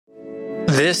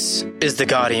This is The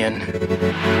Guardian.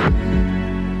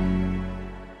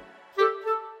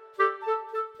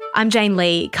 I'm Jane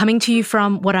Lee, coming to you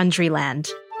from Wurundjeri land,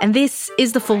 and this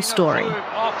is the full story.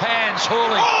 Off hands,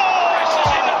 Hooley. Presses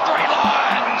into 3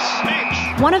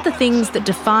 Lions. One of the things that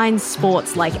defines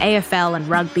sports like AFL and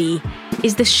rugby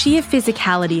is the sheer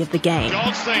physicality of the game.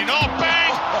 Goldstein,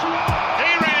 bang!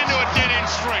 He ran into a dead-end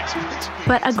street.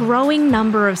 But a growing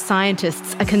number of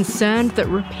scientists are concerned that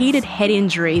repeated head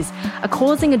injuries are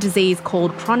causing a disease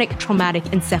called chronic traumatic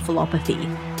encephalopathy,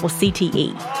 or CTE.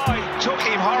 He took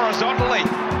him horizontally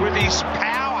with his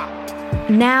power.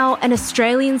 Now, an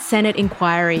Australian Senate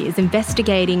inquiry is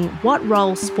investigating what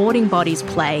role sporting bodies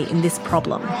play in this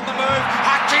problem. On the move,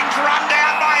 Hutchings run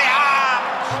down by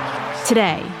arm.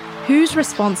 Today, who's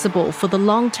responsible for the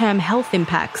long-term health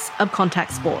impacts of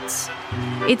contact sports?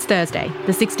 It's Thursday,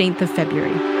 the 16th of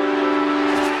February.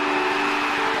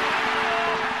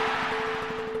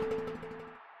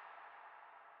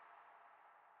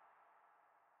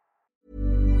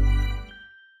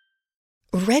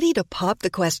 Ready to pop the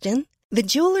question? The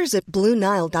jewelers at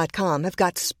BlueNile.com have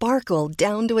got sparkle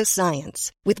down to a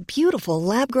science with beautiful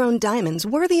lab-grown diamonds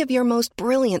worthy of your most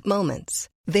brilliant moments.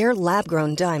 Their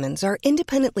lab-grown diamonds are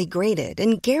independently graded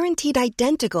and guaranteed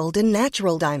identical to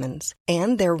natural diamonds,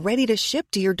 and they're ready to ship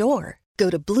to your door. Go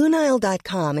to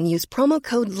BlueNile.com and use promo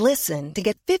code LISTEN to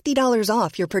get $50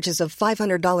 off your purchase of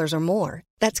 $500 or more.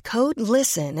 That's code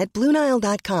LISTEN at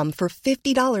BlueNile.com for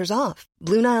 $50 off.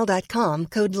 BlueNile.com,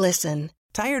 code LISTEN.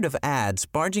 Tired of ads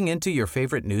barging into your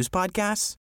favorite news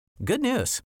podcasts? Good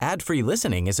news. Ad-free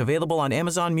listening is available on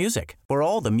Amazon Music for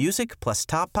all the music plus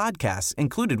top podcasts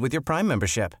included with your Prime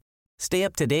membership. Stay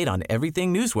up to date on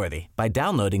everything newsworthy by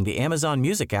downloading the Amazon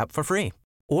Music app for free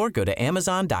or go to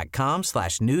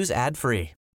amazon.com/news ad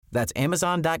free. That's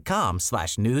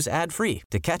amazon.com/news ad free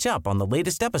to catch up on the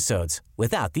latest episodes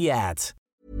without the ads.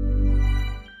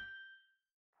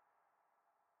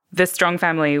 The Strong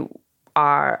family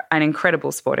are an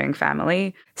incredible sporting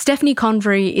family. Stephanie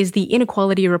Convery is the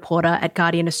inequality reporter at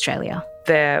Guardian Australia.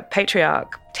 Their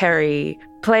patriarch, Terry,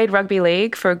 played rugby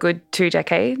league for a good 2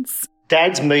 decades.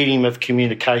 Dad's medium of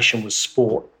communication was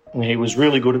sport. And he was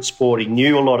really good at sport. He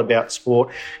knew a lot about sport.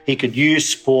 He could use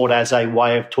sport as a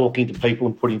way of talking to people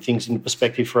and putting things into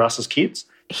perspective for us as kids.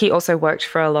 He also worked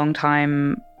for a long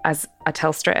time as a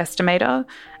Telstra estimator,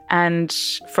 and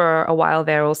for a while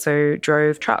there also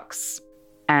drove trucks.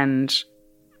 And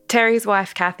Terry's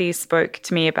wife, Kathy, spoke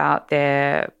to me about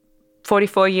their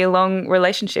 44-year-long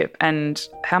relationship and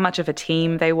how much of a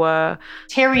team they were.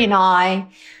 Terry and I,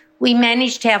 we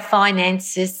managed our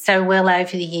finances so well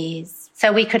over the years.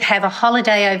 So we could have a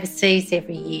holiday overseas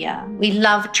every year. We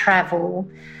loved travel.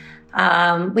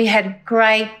 We had a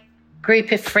great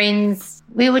group of friends.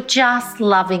 We were just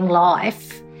loving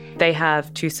life. They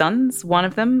have 2 sons. One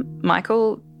of them,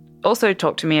 Michael, also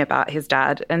talked to me about his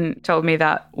dad and told me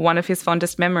that one of his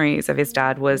fondest memories of his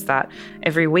dad was that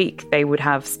every week they would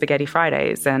have spaghetti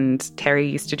Fridays and Terry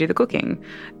used to do the cooking.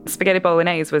 Spaghetti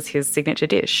bolognese was his signature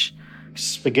dish.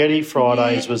 Spaghetti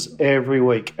Fridays was every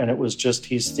week, and it was just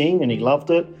his thing, and he loved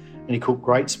it, and he cooked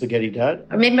great spaghetti, Dad.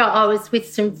 I remember I was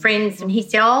with some friends and he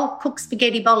said, I'll cook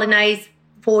spaghetti bolognese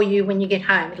for you when you get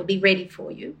home. It'll be ready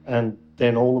for you. And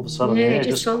then all of a sudden,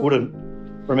 just couldn't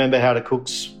remember how to cook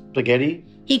spaghetti.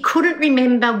 He couldn't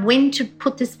remember when to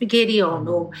put the spaghetti on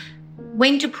or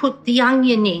when to put the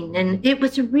onion in, and it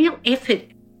was a real effort.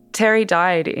 Terry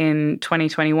died in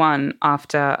 2021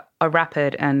 after a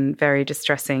rapid and very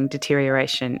distressing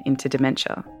deterioration into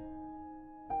dementia.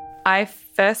 I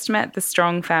first met the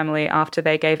Strong family after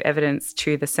they gave evidence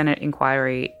to the Senate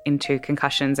inquiry into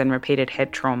concussions and repeated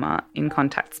head trauma in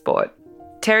contact sport.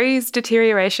 Terry's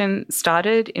deterioration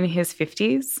started in his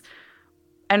 50s,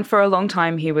 and for a long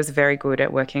time he was very good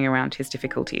at working around his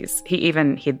difficulties. He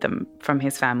even hid them from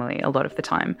his family a lot of the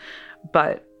time.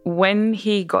 But when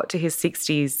he got to his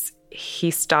 60s, he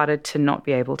started to not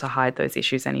be able to hide those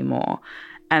issues anymore,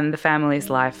 and the family's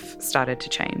life started to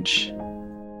change.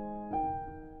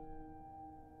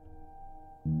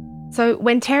 So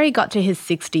when Terry got to his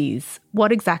 60s,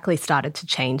 what exactly started to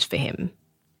change for him?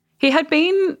 He had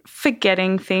been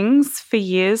forgetting things for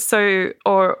years,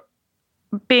 or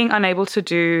being unable to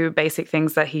do basic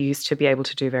things that he used to be able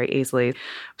to do very easily.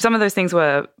 Some of those things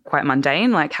were quite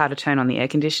mundane, like how to turn on the air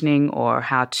conditioning or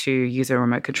how to use a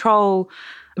remote control.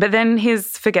 But then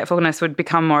his forgetfulness would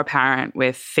become more apparent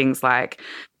with things like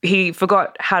he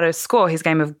forgot how to score his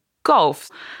game of golf.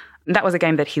 That was a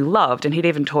game that he loved, and he'd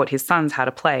even taught his sons how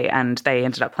to play, and they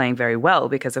ended up playing very well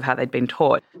because of how they'd been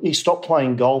taught. He stopped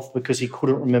playing golf because he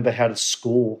couldn't remember how to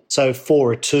score. So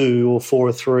 4 or 2 or 4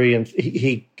 or 3, and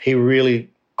he really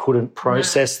couldn't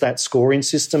process that scoring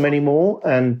system anymore.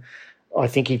 And I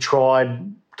think he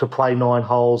tried to play 9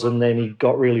 holes and then he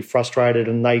got really frustrated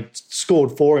and they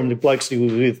scored for him. The blokes he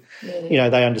was with,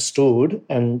 they understood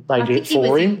and they did it for him. I think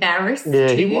he was embarrassed Yeah,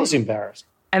 too. he was embarrassed.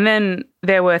 And then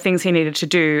there were things he needed to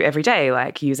do every day,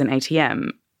 like use an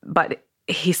ATM. But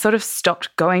he sort of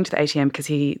stopped going to the ATM because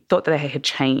he thought that they had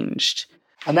changed.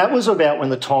 And that was about when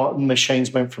the time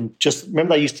machines went from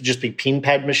remember they used to just be pin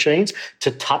pad machines to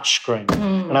touch screen.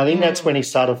 And I think that's when he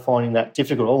started finding that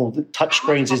difficult. Oh, the touch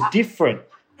screens is different.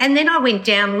 And then I went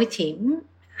down with him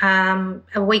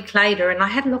a week later and I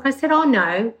had a look. I said, oh,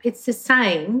 no, it's the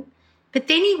same. But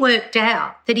then he worked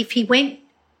out that if he went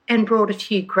and brought a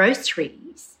few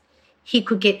groceries, he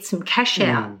could get some cash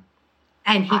out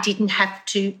and he didn't have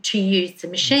to use the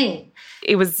machine.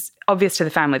 It was obvious to the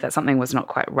family that something was not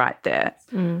quite right there.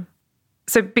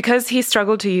 So because he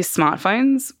struggled to use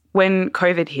smartphones, when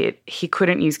COVID hit, he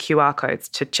couldn't use QR codes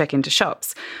to check into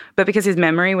shops. But because his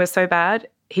memory was so bad,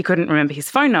 he couldn't remember his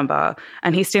phone number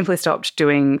and he simply stopped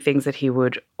doing things that he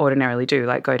would ordinarily do,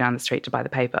 like go down the street to buy the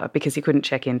paper, because he couldn't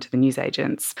check into the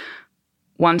newsagents.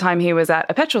 One time he was at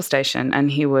a petrol station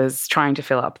and he was trying to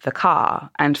fill up the car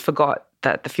and forgot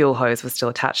that the fuel hose was still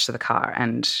attached to the car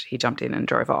and he jumped in and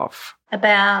drove off.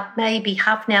 About maybe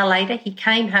half an hour later, he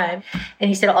came home and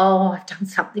he said, oh, I've done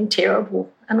something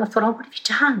terrible. And I thought, oh, what have you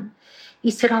done?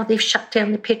 He said, oh, they've shut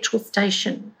down the petrol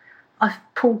station. I've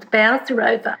pulled the Bowser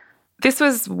over. This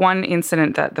was one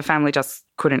incident that the family just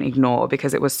couldn't ignore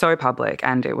because it was so public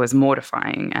and it was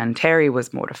mortifying and Terry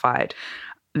was mortified.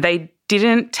 They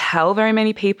didn't tell very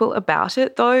many people about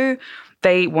it, though.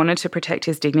 They wanted to protect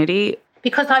his dignity.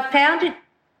 Because I found it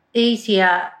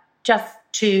easier just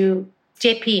to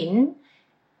step in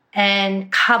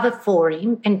and cover for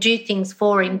him and do things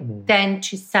for him than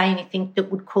to say anything that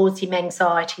would cause him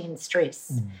anxiety and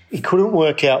stress. He couldn't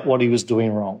work out what he was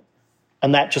doing wrong.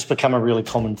 And that just became a really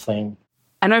common theme.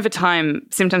 And over time,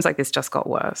 symptoms like this just got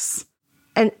worse.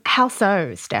 And how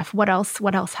so, Steph? What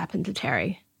else happened to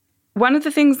Terry? One of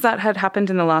the things that had happened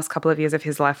in the last couple of years of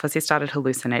his life was he started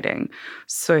hallucinating.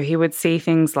 So he would see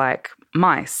things like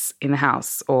mice in the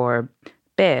house or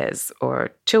bears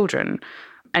or children.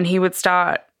 And he would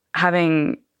start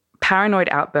having paranoid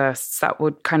outbursts that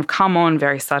would kind of come on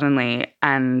very suddenly,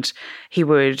 and he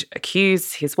would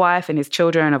accuse his wife and his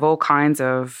children of all kinds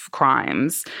of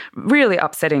crimes, really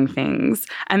upsetting things,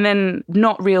 and then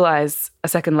not realise a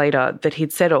second later that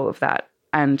he'd said all of that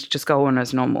and just go on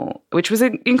as normal, which was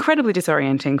incredibly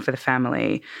disorienting for the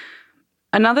family.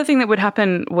 Another thing that would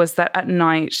happen was that at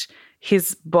night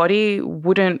his body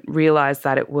wouldn't realise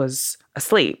that it was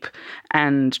asleep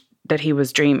and that he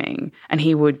was dreaming, and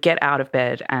he would get out of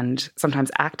bed and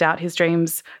sometimes act out his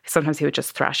dreams. Sometimes he would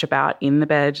just thrash about in the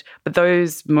bed, but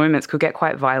those moments could get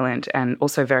quite violent and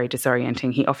also very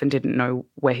disorienting. He often didn't know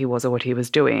where he was or what he was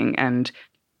doing, and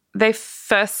they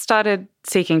first started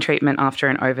seeking treatment after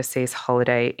an overseas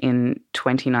holiday in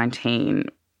 2019,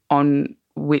 on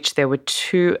which there were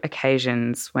 2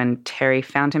 occasions when Terry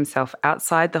found himself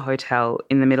outside the hotel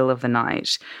in the middle of the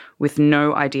night with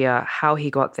no idea how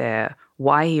he got there,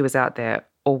 why he was out there,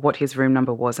 or what his room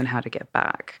number was and how to get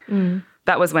back.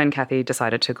 That was when Kathy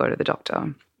decided to go to the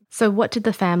doctor. So what did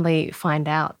the family find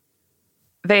out?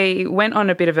 They went on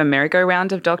a bit of a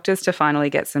merry-go-round of doctors to finally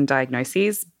get some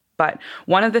diagnoses, but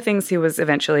one of the things he was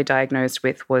eventually diagnosed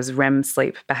with was REM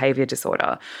sleep behaviour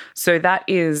disorder. So that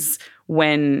is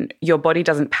when your body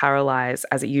doesn't paralyze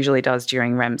as it usually does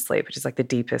during REM sleep, which is like the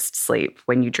deepest sleep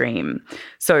when you dream.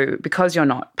 So because you're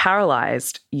not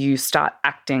paralyzed, you start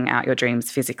acting out your dreams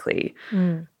physically.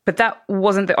 But that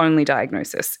wasn't the only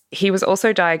diagnosis. He was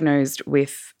also diagnosed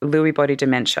with Lewy body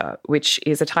dementia, which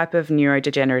is a type of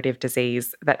neurodegenerative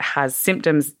disease that has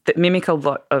symptoms that mimic a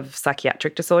lot of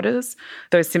psychiatric disorders.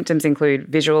 Those symptoms include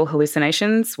visual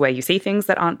hallucinations, where you see things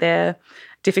that aren't there,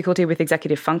 difficulty with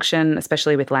executive function,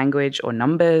 especially with language or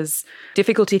numbers,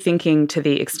 difficulty thinking to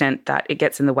the extent that it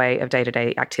gets in the way of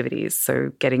day-to-day activities,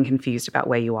 so getting confused about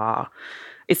where you are.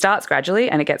 It starts gradually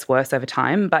and it gets worse over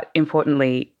time, but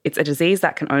importantly, it's a disease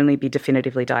that can only be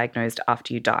definitively diagnosed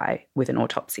after you die with an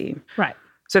autopsy. Right.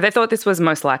 So they thought this was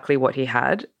most likely what he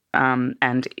had,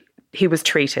 and he was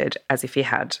treated as if he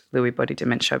had Lewy body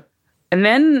dementia. And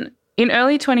then in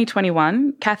early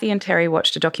 2021, Kathy and Terry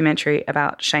watched a documentary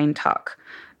about Shane Tuck,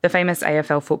 the famous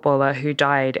AFL footballer who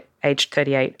died aged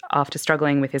 38 after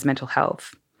struggling with his mental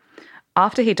health.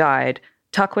 After he died,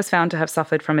 Tuck was found to have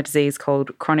suffered from a disease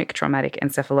called chronic traumatic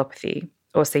encephalopathy,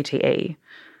 or CTE.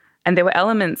 And there were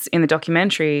elements in the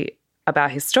documentary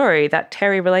about his story that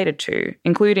Terry related to,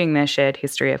 including their shared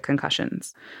history of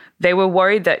concussions. They were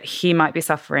worried that he might be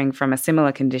suffering from a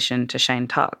similar condition to Shane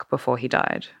Tuck before he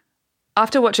died.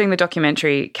 After watching the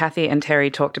documentary, Kathy and Terry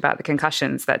talked about the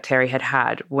concussions that Terry had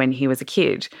had when he was a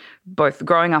kid, both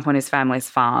growing up on his family's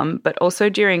farm, but also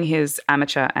during his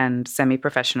amateur and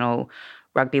semi-professional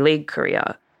rugby league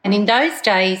career. And in those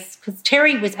days, because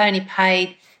Terry was only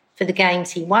paid for the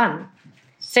games he won,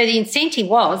 so the incentive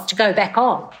was to go back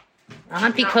on,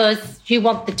 right? Because you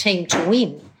want the team to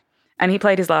win. And he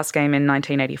played his last game in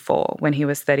 1984 when he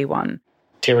was 31.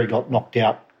 Terry got knocked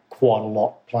out quite a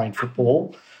lot playing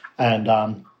football, and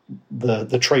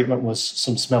the treatment was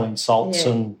some smelling salts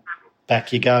and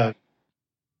back you go.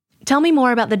 Tell me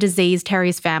more about the disease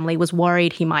Terry's family was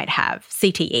worried he might have,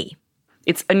 CTE.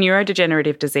 It's a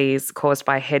neurodegenerative disease caused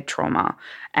by head trauma,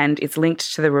 and it's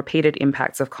linked to the repeated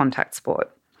impacts of contact sport.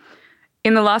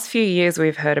 In the last few years,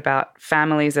 we've heard about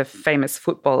families of famous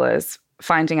footballers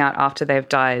finding out after they've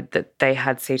died that they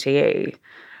had CTE.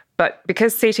 But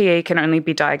because CTE can only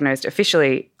be diagnosed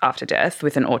officially after death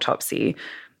with an autopsy,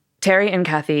 Terry and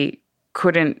Kathy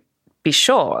couldn't be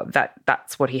sure that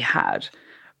that's what he had.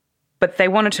 But they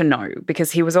wanted to know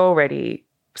because he was already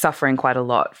suffering quite a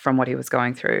lot from what he was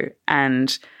going through.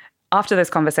 And after those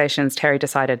conversations, Terry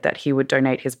decided that he would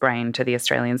donate his brain to the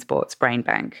Australian Sports Brain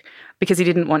Bank because he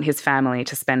didn't want his family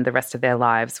to spend the rest of their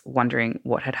lives wondering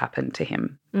what had happened to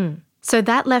him. So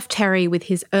that left Terry with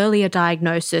his earlier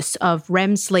diagnosis of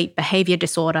REM sleep behaviour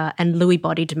disorder and Lewy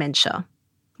body dementia.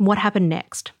 What happened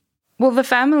next? Well, the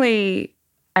family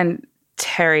and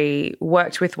Terry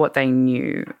worked with what they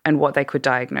knew and what they could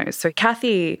diagnose. So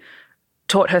Kathy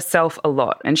taught herself a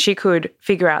lot, and she could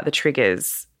figure out the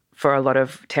triggers for a lot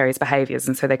of Terry's behaviours,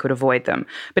 and so they could avoid them.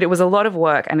 But it was a lot of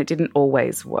work, and it didn't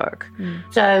always work.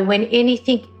 So when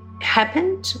anything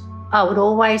happened, I would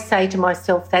always say to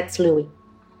myself, that's Louis.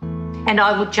 And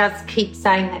I would just keep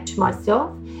saying that to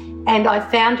myself. And I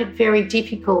found it very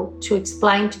difficult to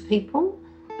explain to people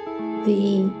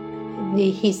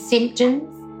his symptoms.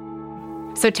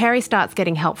 So Terry starts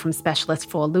getting help from specialists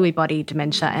for Lewy body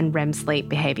dementia and REM sleep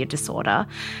behaviour disorder.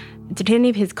 Did any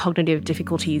of his cognitive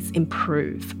difficulties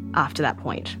improve after that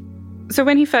point? So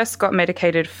when he first got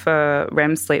medicated for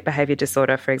REM sleep behaviour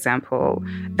disorder, for example,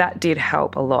 that did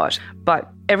help a lot.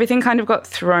 But everything kind of got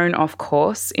thrown off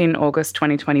course in August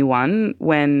 2021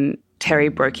 when Terry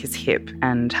broke his hip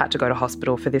and had to go to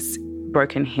hospital for this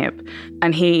broken hip.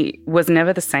 And he was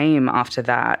never the same after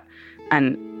that.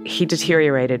 And he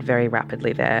deteriorated very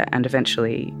rapidly there, and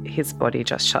eventually his body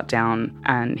just shut down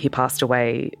and he passed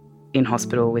away in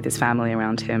hospital with his family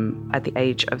around him at the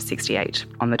age of 68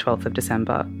 on the 12th of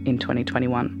December in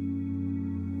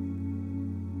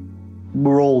 2021. We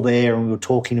were all there and we were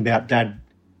talking about Dad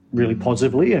really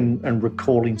positively and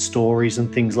recalling stories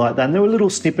and things like that. And there were little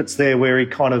snippets there where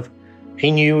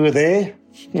he knew we were there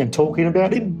and talking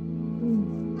about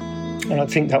him. And I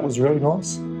think that was really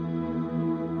nice.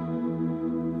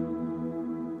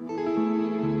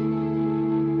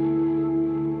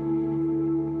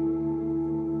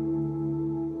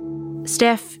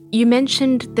 Steph, you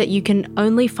mentioned that you can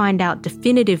only find out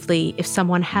definitively if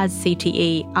someone has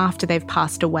CTE after they've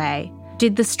passed away.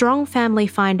 Did the Strong family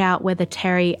find out whether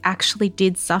Terry actually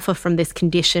did suffer from this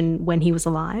condition when he was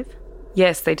alive?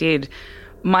 Yes, they did.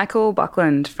 Michael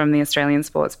Buckland from the Australian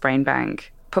Sports Brain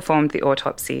Bank performed the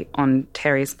autopsy on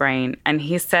Terry's brain, and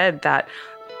he said that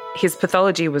his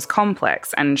pathology was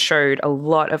complex and showed a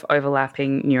lot of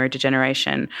overlapping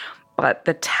neurodegeneration. But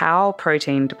the tau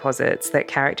protein deposits that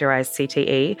characterise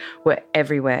CTE were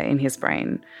everywhere in his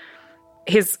brain.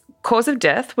 His cause of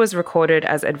death was recorded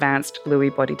as advanced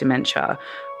Lewy body dementia,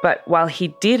 but while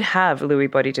he did have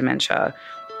Lewy body dementia,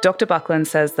 Dr. Buckland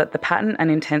says that the pattern and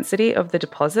intensity of the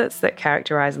deposits that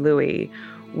characterise Lewy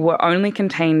were only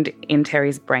contained in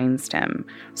Terry's brainstem,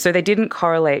 so they didn't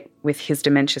correlate with his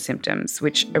dementia symptoms,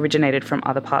 which originated from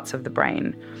other parts of the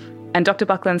brain. And Dr.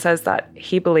 Buckland says that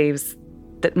he believes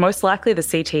that most likely the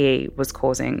CTE was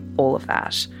causing all of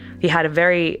that. He had a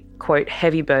very, quote,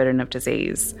 heavy burden of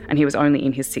disease, and he was only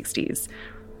in his 60s.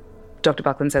 Dr.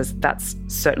 Buckland says that's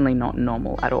certainly not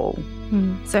normal at all.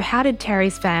 So how did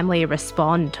Terry's family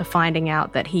respond to finding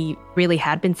out that he really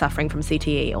had been suffering from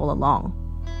CTE all along?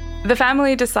 The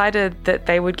family decided that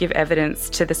they would give evidence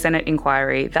to the Senate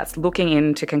inquiry that's looking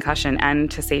into concussion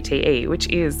and to CTE, which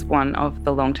is one of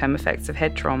the long-term effects of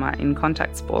head trauma in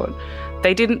contact sport.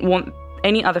 They didn't want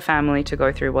any other family to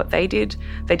go through what they did.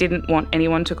 They didn't want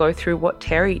anyone to go through what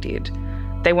Terry did.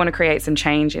 They want to create some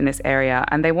change in this area,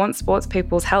 and they want sports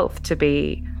people's health to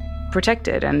be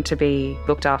protected and to be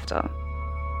looked after.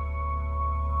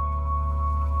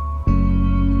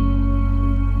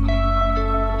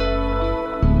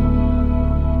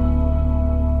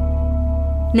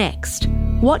 Next,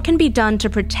 what can be done to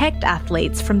protect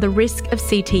athletes from the risk of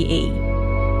CTE?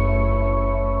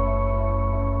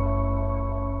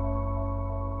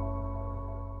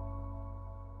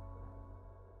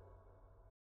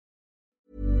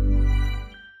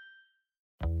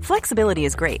 Flexibility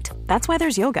is great. That's why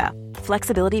there's yoga.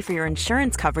 Flexibility for your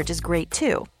insurance coverage is great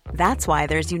too. That's why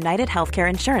there's United Healthcare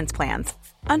Insurance Plans.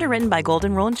 Underwritten by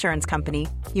Golden Rule Insurance Company,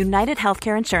 United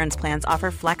Healthcare Insurance Plans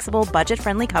offer flexible,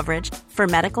 budget-friendly coverage for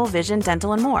medical, vision,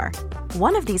 dental, and more.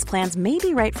 One of these plans may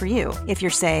be right for you if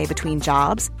you're, say, between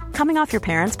jobs, coming off your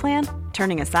parents' plan,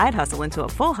 turning a side hustle into a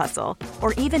full hustle,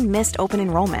 or even missed open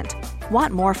enrollment.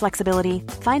 Want more flexibility?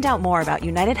 Find out more about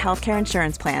United Healthcare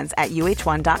Insurance Plans at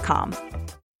uh1.com.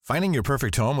 Finding your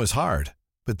perfect home was hard,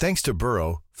 but thanks to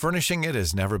Burrow, furnishing it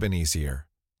has never been easier.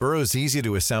 Burrow's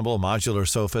easy-to-assemble modular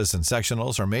sofas and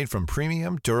sectionals are made from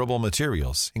premium, durable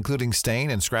materials, including stain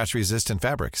and scratch-resistant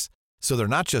fabrics. So they're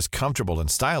not just comfortable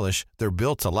and stylish, they're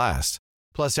built to last.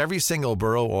 Plus, every single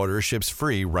Burrow order ships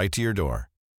free right to your door.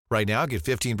 Right now, get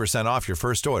 15% off your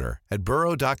first order at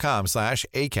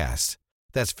burrow.com/ACAST.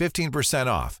 That's 15%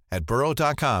 off at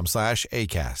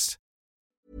burrow.com/ACAST.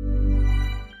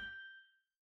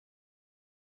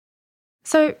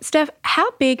 So, Steph,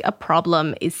 how big a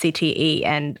problem is CTE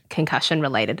and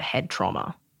concussion-related head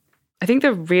trauma? I think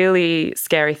the really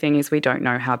scary thing is we don't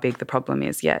know how big the problem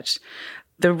is yet.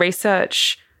 The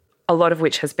research, a lot of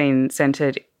which has been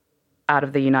centred out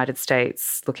of the United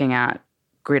States, looking at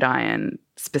gridiron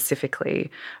specifically,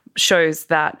 shows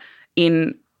that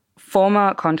in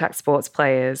former contact sports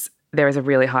players, there is a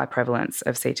really high prevalence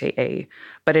of CTE,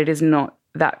 but it is not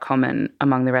that common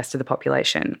among the rest of the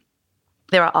population.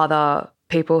 There are other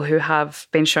people who have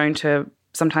been shown to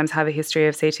sometimes have a history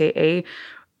of CTE,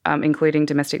 including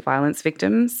domestic violence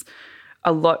victims.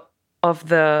 A lot of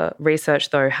the research,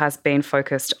 though, has been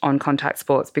focused on contact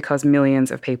sports because millions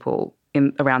of people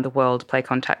around the world play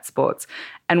contact sports.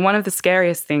 And one of the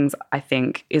scariest things, I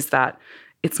think, is that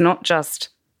it's not just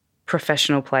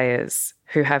professional players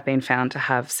who have been found to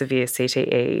have severe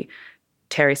CTE.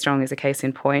 Terry Strong is a case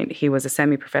in point. He was a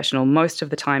semi-professional. Most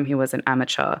of the time he was an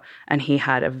amateur, and he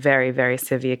had a very, very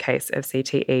severe case of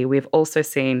CTE. We've also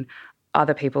seen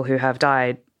other people who have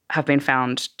died have been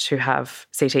found to have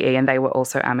CTE, and they were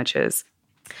also amateurs.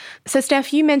 So,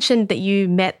 Steph, you mentioned that you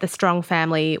met the Strong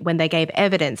family when they gave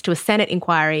evidence to a Senate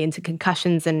inquiry into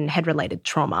concussions and head-related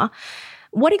trauma.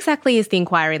 What exactly is the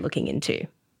inquiry looking into?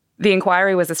 The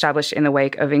inquiry was established in the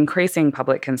wake of increasing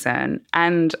public concern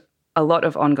and a lot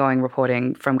of ongoing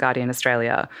reporting from Guardian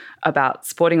Australia about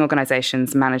sporting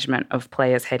organisations' management of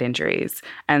players' head injuries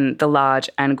and the large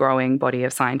and growing body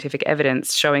of scientific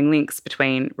evidence showing links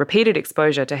between repeated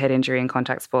exposure to head injury in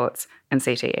contact sports and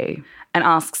CTE, and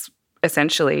asks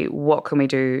essentially, what can we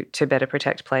do to better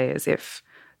protect players if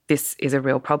this is a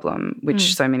real problem,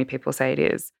 which so many people say it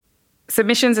is.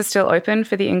 Submissions are still open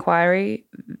for the inquiry.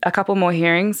 A couple more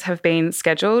hearings have been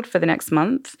scheduled for the next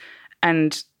month,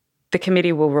 and the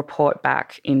committee will report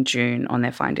back in June on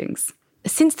their findings.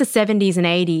 Since the 70s and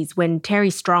 80s, when Terry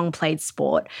Strong played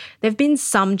sport, there have been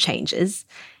some changes.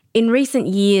 In recent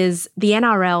years, the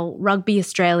NRL, Rugby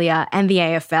Australia and the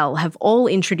AFL have all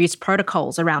introduced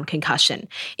protocols around concussion,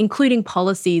 including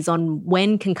policies on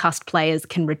when concussed players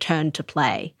can return to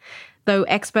play, though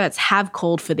experts have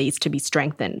called for these to be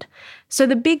strengthened. So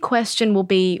the big question will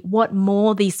be what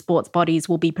more these sports bodies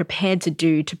will be prepared to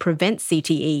do to prevent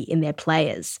CTE in their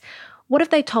players. What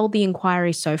have they told the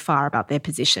inquiry so far about their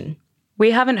position? We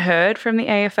haven't heard from the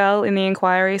AFL in the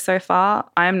inquiry so far.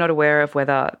 I am not aware of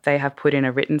whether they have put in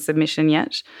a written submission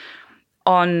yet.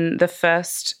 On the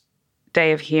first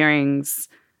day of hearings,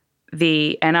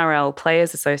 the NRL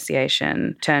Players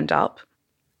Association turned up.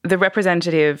 The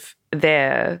representative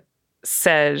there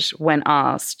said when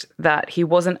asked that he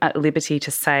wasn't at liberty to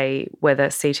say whether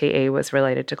CTE was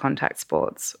related to contact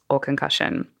sports or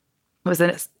concussion. It was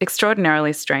an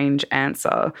extraordinarily strange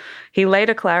answer. He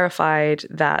later clarified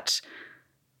that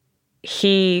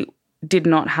he did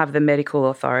not have the medical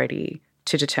authority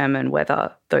to determine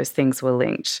whether those things were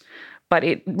linked. But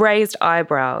it raised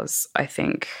eyebrows, I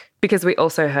think, because we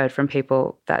also heard from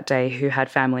people that day who had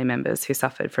family members who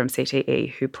suffered from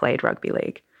CTE who played rugby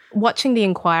league. Watching the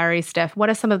inquiry, Steph, what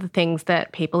are some of the things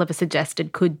that people have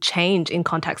suggested could change in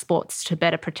contact sports to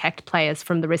better protect players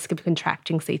from the risk of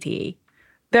contracting CTE?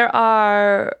 There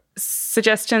are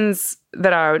suggestions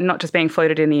that are not just being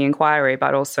floated in the inquiry,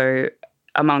 but also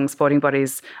among sporting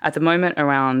bodies at the moment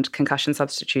around concussion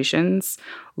substitutions,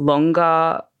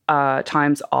 longer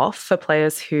times off for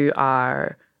players who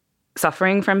are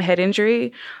suffering from head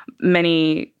injury.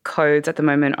 Many codes at the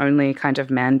moment only kind of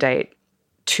mandate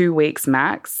 2 weeks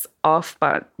max off,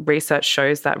 but research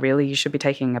shows that really you should be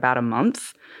taking about a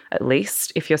month at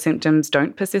least if your symptoms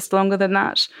don't persist longer than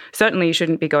that. Certainly you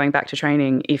shouldn't be going back to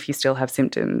training if you still have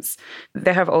symptoms.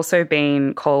 There have also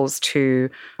been calls to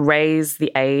raise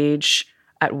the age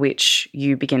at which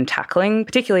you begin tackling,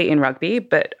 particularly in rugby,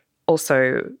 but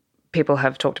also people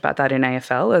have talked about that in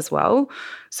AFL as well,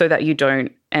 so that you don't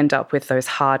end up with those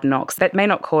hard knocks that may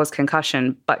not cause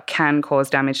concussion but can cause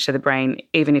damage to the brain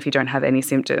even if you don't have any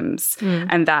symptoms.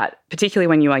 And that, particularly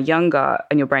when you are younger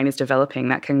and your brain is developing,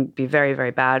 that can be very,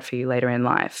 very bad for you later in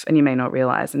life. And you may not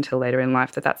realise until later in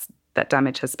life that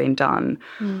damage has been done.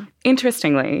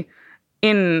 Interestingly,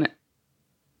 in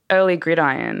early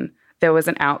gridiron, there was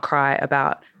an outcry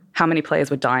about how many players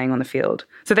were dying on the field.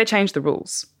 So they changed the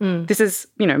rules. This is,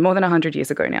 more than 100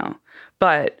 years ago now.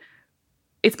 But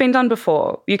it's been done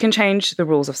before. You can change the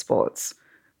rules of sports.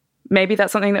 Maybe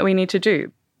that's something that we need to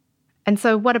do. And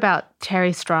so what about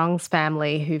Terry Strong's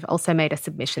family, who've also made a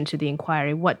submission to the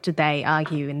inquiry? What do they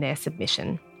argue in their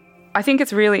submission? I think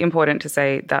it's really important to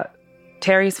say that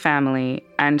Terry's family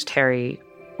and Terry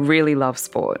really love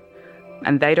sport,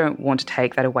 and they don't want to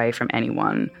take that away from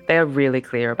anyone. They are really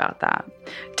clear about that.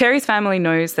 Terry's family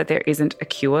knows that there isn't a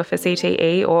cure for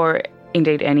CTE or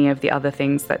indeed any of the other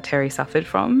things that Terry suffered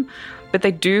from, but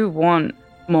they do want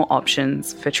more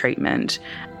options for treatment.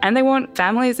 And they want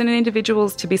families and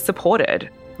individuals to be supported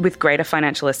with greater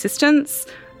financial assistance,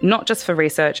 not just for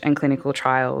research and clinical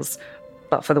trials,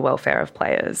 but for the welfare of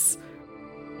players.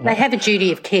 They have a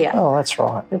duty of care. Oh, that's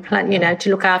right. To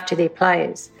look after their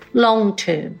players, long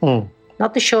term.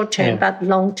 Not the short term, but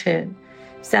long term.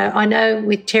 So I know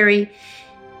with Terry,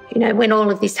 when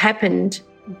all of this happened,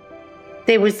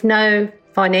 there was no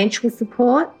financial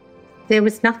support. There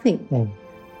was nothing.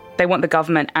 They want the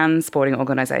government and sporting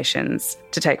organisations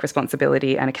to take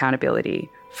responsibility and accountability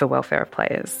for welfare of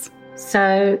players.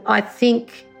 So I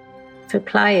think for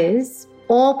players,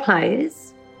 all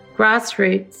players,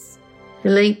 grassroots,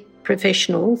 elite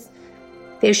professionals,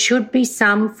 there should be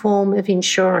some form of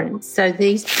insurance. So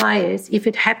these players, if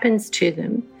it happens to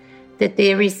them, that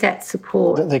there is that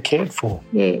support. That they're cared for.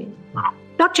 Yeah.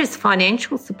 Not just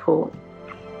financial support,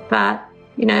 but,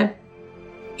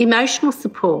 emotional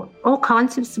support, all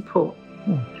kinds of support.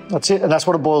 That's it. And that's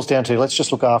what it boils down to. Let's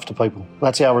just look after people.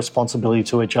 That's our responsibility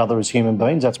to each other as human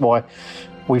beings. That's why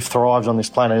we've thrived on this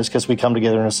planet, is because we come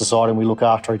together in a society and we look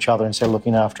after each other instead of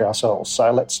looking after ourselves.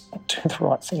 So let's do the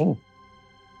right thing.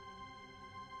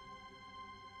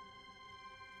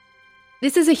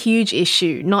 This is a huge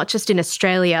issue, not just in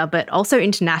Australia, but also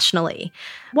internationally.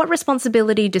 What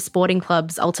responsibility do sporting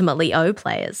clubs ultimately owe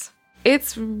players?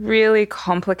 It's really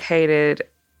complicated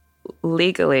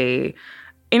legally.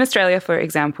 In Australia, for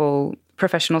example,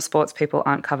 professional sports people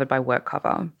aren't covered by work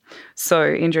cover.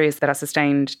 So injuries that are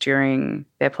sustained during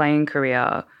their playing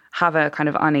career have a kind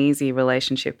of uneasy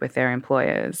relationship with their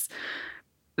employers.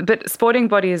 But sporting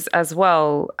bodies as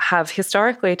well have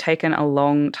historically taken a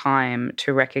long time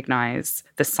to recognise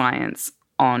the science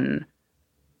on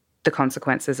the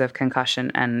consequences of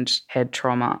concussion and head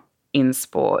trauma in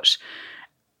sport.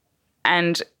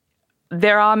 And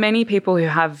there are many people who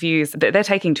have views that they're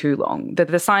taking too long, that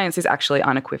the science is actually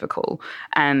unequivocal.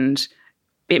 And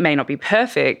it may not be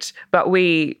perfect, but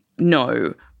we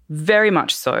know very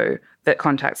much so that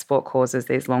contact sport causes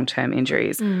these long-term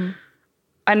injuries.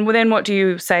 And then what do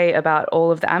you say about all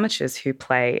of the amateurs who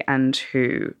play and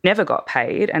who never got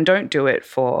paid and don't do it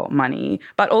for money,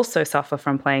 but also suffer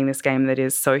from playing this game that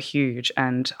is so huge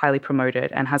and highly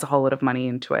promoted and has a whole lot of money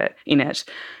in it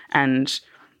and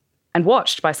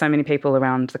watched by so many people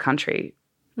around the country?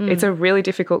 It's a really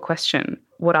difficult question.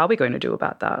 What are we going to do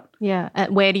about that? Yeah.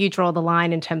 Where do you draw the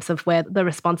line in terms of where the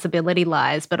responsibility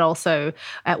lies, but also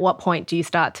at what point do you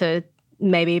start to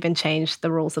maybe even change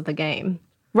the rules of the game?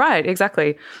 Right,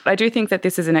 exactly. I do think that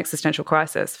this is an existential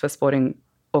crisis for sporting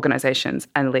organisations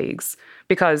and leagues,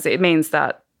 because it means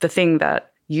that the thing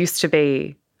that used to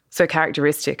be so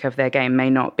characteristic of their game may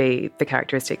not be the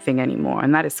characteristic thing anymore,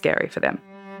 and that is scary for them.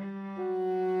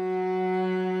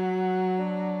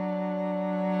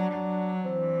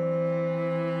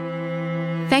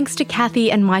 Thanks to Kathy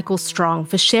and Michael Strong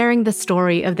for sharing the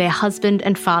story of their husband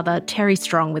and father, Terry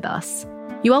Strong, with us.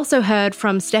 You also heard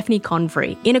from Stephanie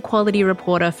Convery, inequality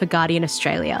reporter for Guardian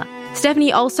Australia.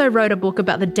 Stephanie also wrote a book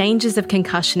about the dangers of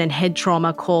concussion and head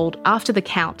trauma called After the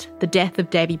Count, The Death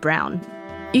of Davy Brown.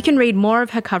 You can read more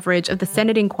of her coverage of the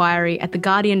Senate inquiry at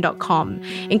theguardian.com,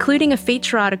 including a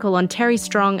feature article on Terry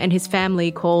Strong and his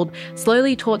family called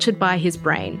Slowly Tortured by His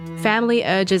Brain. Family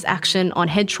urges action on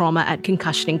head trauma at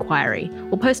concussion inquiry.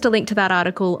 We'll post a link to that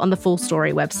article on the Full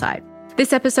Story website.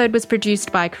 This episode was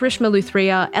produced by Karishma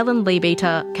Luthria, Ellen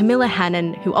Leabeater, Camilla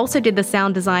Hannon, who also did the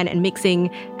sound design and mixing,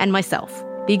 and myself.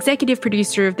 The executive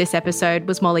producer of this episode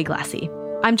was Molly Glassy.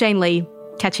 I'm Jane Lee.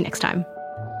 Catch you next time.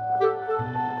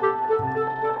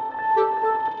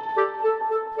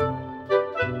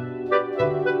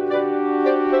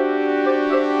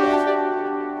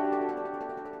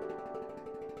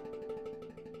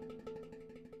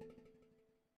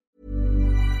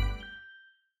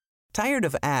 Tired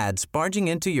of ads barging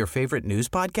into your favorite news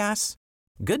podcasts?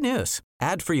 Good news.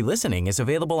 Ad-free listening is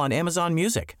available on Amazon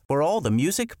Music for all the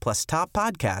music plus top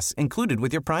podcasts included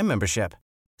with your Prime membership.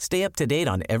 Stay up to date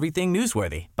on everything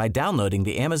newsworthy by downloading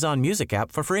the Amazon Music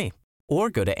app for free or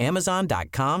go to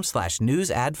amazon.com/news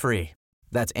ad free.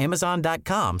 That's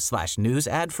amazon.com/news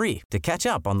ad free to catch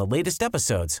up on the latest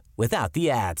episodes without the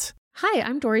ads. Hi,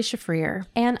 I'm Dori Shafrir.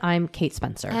 And I'm Kate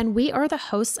Spencer. And we are the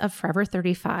hosts of Forever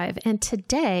 35. And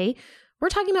today, we're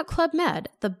talking about Club Med,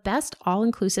 the best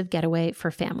all-inclusive getaway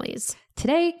for families.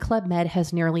 Today, Club Med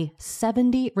has nearly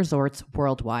 70 resorts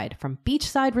worldwide, from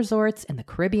beachside resorts in the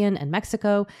Caribbean and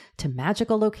Mexico, to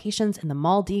magical locations in the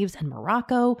Maldives and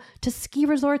Morocco, to ski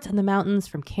resorts in the mountains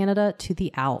from Canada to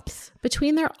the Alps.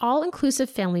 Between their all-inclusive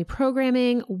family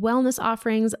programming, wellness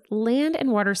offerings, land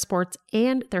and water sports,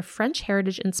 and their French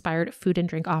heritage-inspired food and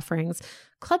drink offerings,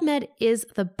 Club Med is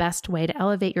the best way to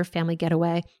elevate your family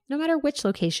getaway, no matter which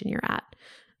location you're at.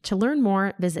 To learn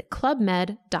more, visit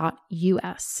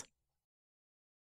clubmed.us.